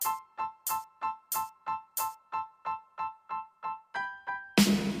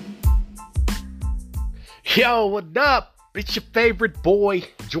Yo, what up? It's your favorite boy,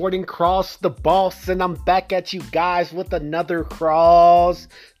 Jordan Cross, the boss, and I'm back at you guys with another Cross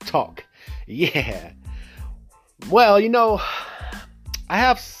Talk. Yeah. Well, I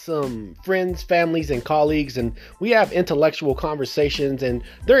have some friends, families, and colleagues, and we have intellectual conversations. And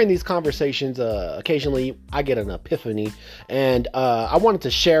during these conversations, occasionally I get an epiphany. And I wanted to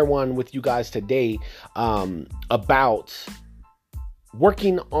share one with you guys today about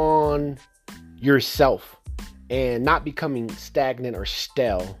working on yourself and not becoming stagnant or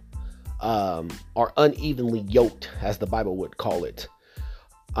stale, or unevenly yoked, as the Bible would call it.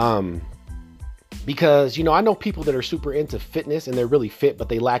 Because, I know people that are super into fitness and they're really fit, but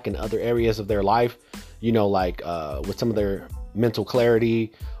they lack in other areas of their life, like with some of their mental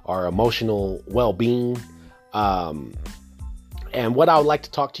clarity or emotional well-being. And what I would like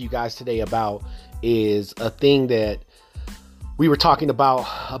to talk to you guys today about is a thing that we were talking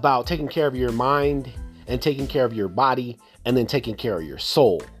about taking care of your mind and taking care of your body and then taking care of your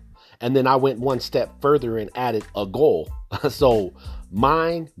soul. And then I went one step further and added a goal. So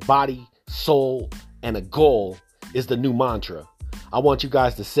mind, body, soul, and a goal is the new mantra. I want you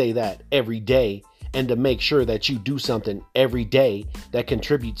guys to say that every day and to make sure that you do something every day that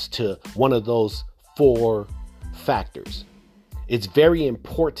contributes to one of those four factors. It's very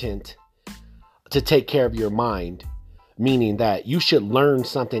important to take care of your mind, meaning that you should learn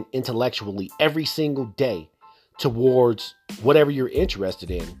something intellectually every single day towards whatever you're interested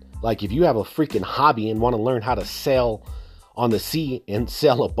in. Like if you have a freaking hobby and want to learn how to sail on the sea and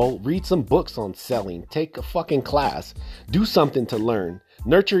sail a boat, read some books on sailing, take a fucking class, do something to learn,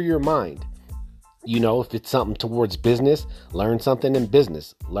 nurture your mind. If it's something towards business, learn something in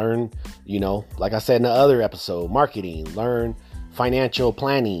business, learn, like I said in the other episode, marketing, learn financial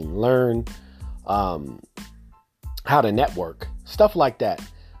planning, learn, how to network, stuff like that.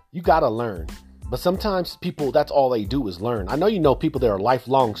 You got to learn. But sometimes people, that's all they do is learn. I know people that are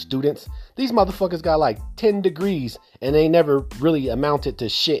lifelong students. These motherfuckers got like 10 degrees and they never really amounted to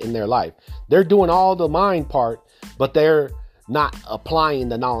shit in their life. They're doing all the mind part, but they're not applying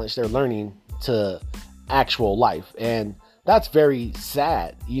the knowledge they're learning to actual life. And that's very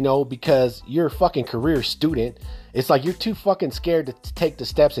sad, because you're a fucking career student. It's like you're too fucking scared to take the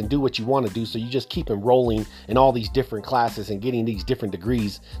steps and do what you want to do. So you just keep enrolling in all these different classes and getting these different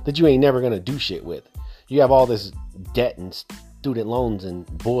degrees that you ain't never going to do shit with. You have all this debt and student loans and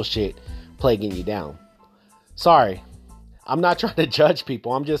bullshit plaguing you down. Sorry, I'm not trying to judge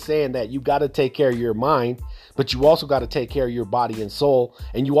people. I'm just saying that you got to take care of your mind, but you also got to take care of your body and soul.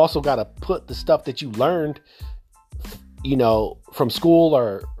 And you also got to put the stuff that you learned, from school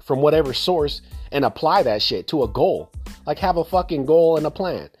or from whatever source and apply that shit to a goal. Like have a fucking goal and a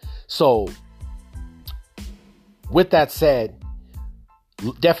plan. So with that said,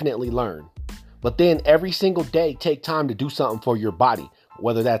 definitely learn. But then every single day, take time to do something for your body.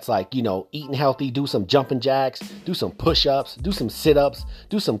 Whether that's like, eating healthy, do some jumping jacks, do some push-ups, do some sit-ups,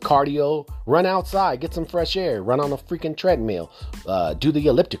 do some cardio, run outside, get some fresh air, run on a freaking treadmill, do the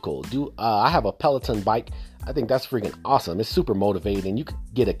elliptical. I have a Peloton bike. I think that's freaking awesome. It's super motivating. You could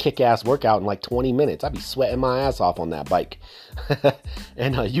get a kick-ass workout in like 20 minutes. I'd be sweating my ass off on that bike.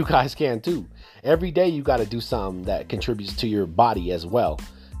 And you guys can too. Every day you got to do something that contributes to your body as well.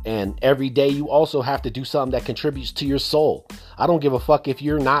 And every day you also have to do something that contributes to your soul. I don't give a fuck if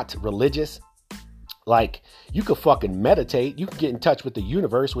you're not religious. Like, you could fucking meditate. You can get in touch with the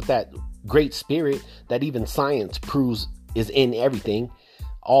universe, with that great spirit that even science proves is in everything.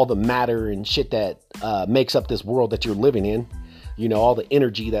 All the matter and shit that makes up this world that you're living in. All the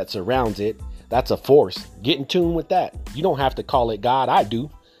energy that surrounds it. That's a force. Get in tune with that. You don't have to call it God. I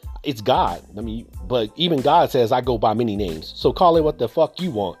do. It's God. But even God says I go by many names. So call it what the fuck you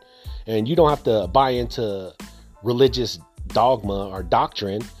want. And you don't have to buy into religious dogma or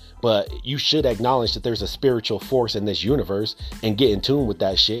doctrine, but you should acknowledge that there's a spiritual force in this universe and get in tune with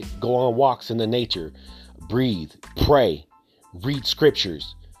that shit. Go on walks in the nature, breathe, pray, read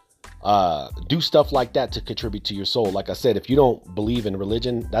scriptures, do stuff like that to contribute to your soul. Like I said, if you don't believe in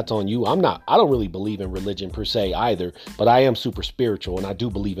religion, that's on you. I don't really believe in religion per se either, but I am super spiritual and I do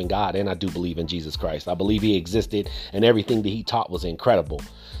believe in God and I do believe in Jesus Christ. I believe he existed and everything that he taught was incredible.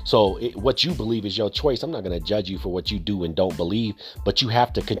 So what you believe is your choice. I'm not going to judge you for what you do and don't believe, but you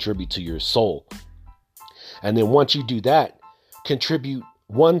have to contribute to your soul. And then once you do that, contribute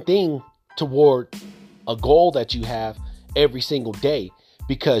one thing toward a goal that you have every single day.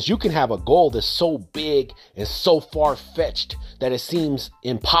 Because you can have a goal that's so big and so far-fetched that it seems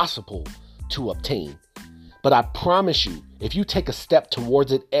impossible to obtain. But I promise you, if you take a step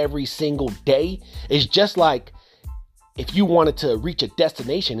towards it every single day, it's just like if you wanted to reach a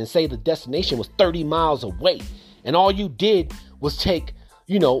destination and say the destination was 30 miles away and all you did was take,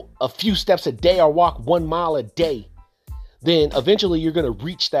 a few steps a day or walk 1 mile a day, then eventually you're going to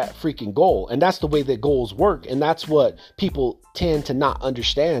reach that freaking goal. And that's the way that goals work. And that's what people tend to not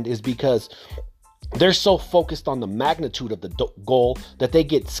understand, is because they're so focused on the magnitude of the goal that they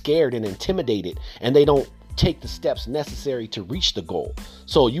get scared and intimidated, and they don't take the steps necessary to reach the goal.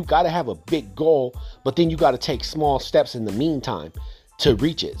 So you got to have a big goal, but then you got to take small steps in the meantime to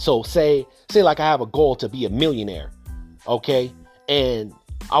reach it. So say like I have a goal to be a millionaire, okay? And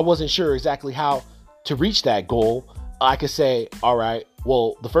I wasn't sure exactly how to reach that goal. I could say, all right,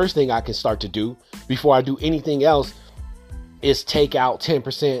 well, the first thing I can start to do before I do anything else is take out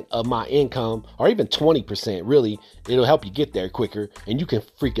 10% of my income, or even 20%. Really, it'll help you get there quicker, and you can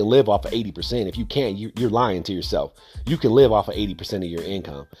freaking live off of 80%. If you can't, you're lying to yourself. You can live off of 80% of your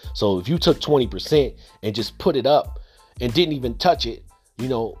income. So if you took 20% and just put it up and didn't even touch it,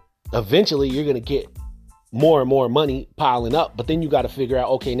 eventually you're going to get more and more money piling up. But then you got to figure out,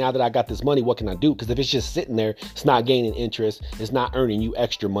 okay, now that I got this money, what can I do? Because if it's just sitting there, it's not gaining interest. It's not earning you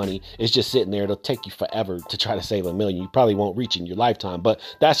extra money. It's just sitting there. It'll take you forever to try to save $1 million. You probably won't reach in your lifetime, but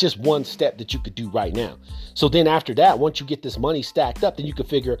that's just one step that you could do right now. So then after that, once you get this money stacked up, then you can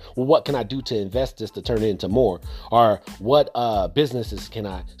figure, well, what can I do to invest this to turn it into more? Or what businesses can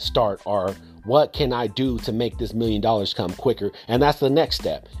I start? Or what can I do to make this $1 million come quicker? And that's the next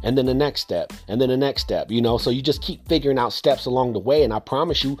step. And then the next step. And then the next step, so you just keep figuring out steps along the way. And I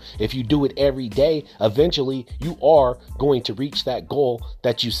promise you, if you do it every day, eventually you are going to reach that goal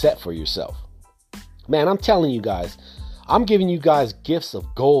that you set for yourself. Man, I'm telling you guys, I'm giving you guys gifts of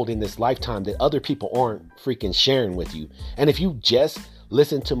gold in this lifetime that other people aren't freaking sharing with you. And if you just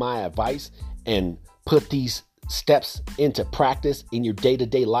listen to my advice and put these steps into practice in your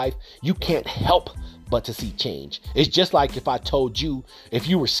day-to-day life, you can't help but to see change. It's just like if I told you, if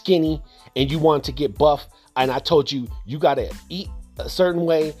you were skinny and you wanted to get buff, and I told you, you got to eat a certain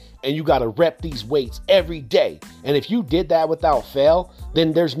way and you got to rep these weights every day. And if you did that without fail,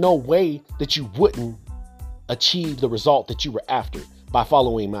 then there's no way that you wouldn't achieve the result that you were after by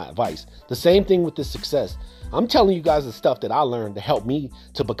following my advice. The same thing with this success. I'm telling you guys the stuff that I learned to help me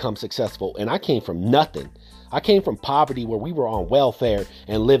to become successful. And I came from nothing. I came from poverty, where we were on welfare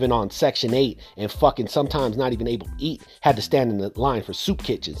and living on Section 8 and fucking sometimes not even able to eat. Had to stand in the line for soup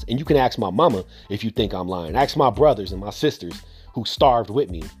kitchens. And you can ask my mama if you think I'm lying. Ask my brothers and my sisters who starved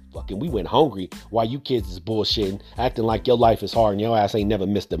with me. Fucking, we went hungry while you kids is bullshitting, acting like your life is hard and your ass ain't never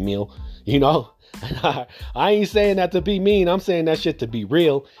missed a meal. I ain't saying that to be mean. I'm saying that shit to be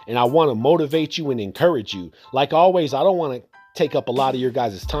real. And I want to motivate you and encourage you. Like always, I don't want to take up a lot of your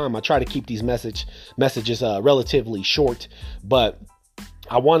guys' time. I try to keep these messages relatively short, but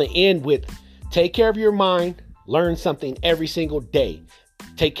I want to end with: take care of your mind, learn something every single day.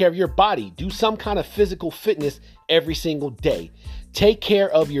 Take care of your body, do some kind of physical fitness every single day. Take care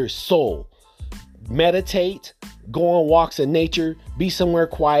of your soul, meditate, go on walks in nature, be somewhere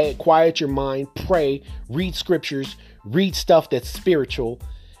quiet your mind, pray, read scriptures, read stuff that's spiritual,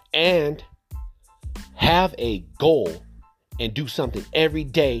 and have a goal. And do something every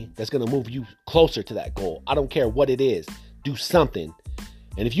day that's going to move you closer to that goal. I don't care what it is. Do something.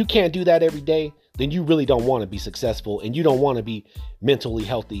 And if you can't do that every day, then you really don't want to be successful, and you don't want to be mentally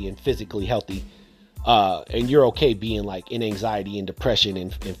healthy and physically healthy. And you're okay being like in anxiety and depression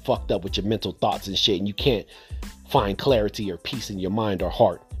and fucked up with your mental thoughts and shit. And you can't find clarity or peace in your mind or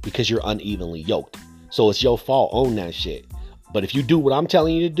heart because you're unevenly yoked. So it's your fault. Own that shit. But if you do what I'm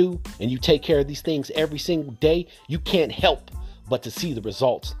telling you to do, and you take care of these things every single day, you can't help but to see the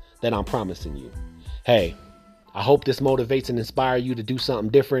results that I'm promising you. Hey, I hope this motivates and inspires you to do something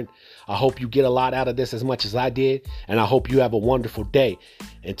different. I hope you get a lot out of this as much as I did. And I hope you have a wonderful day.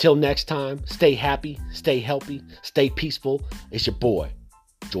 Until next time, stay happy, stay healthy, stay peaceful. It's your boy,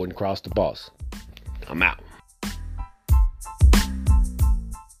 Jordan Cross the Boss. I'm out.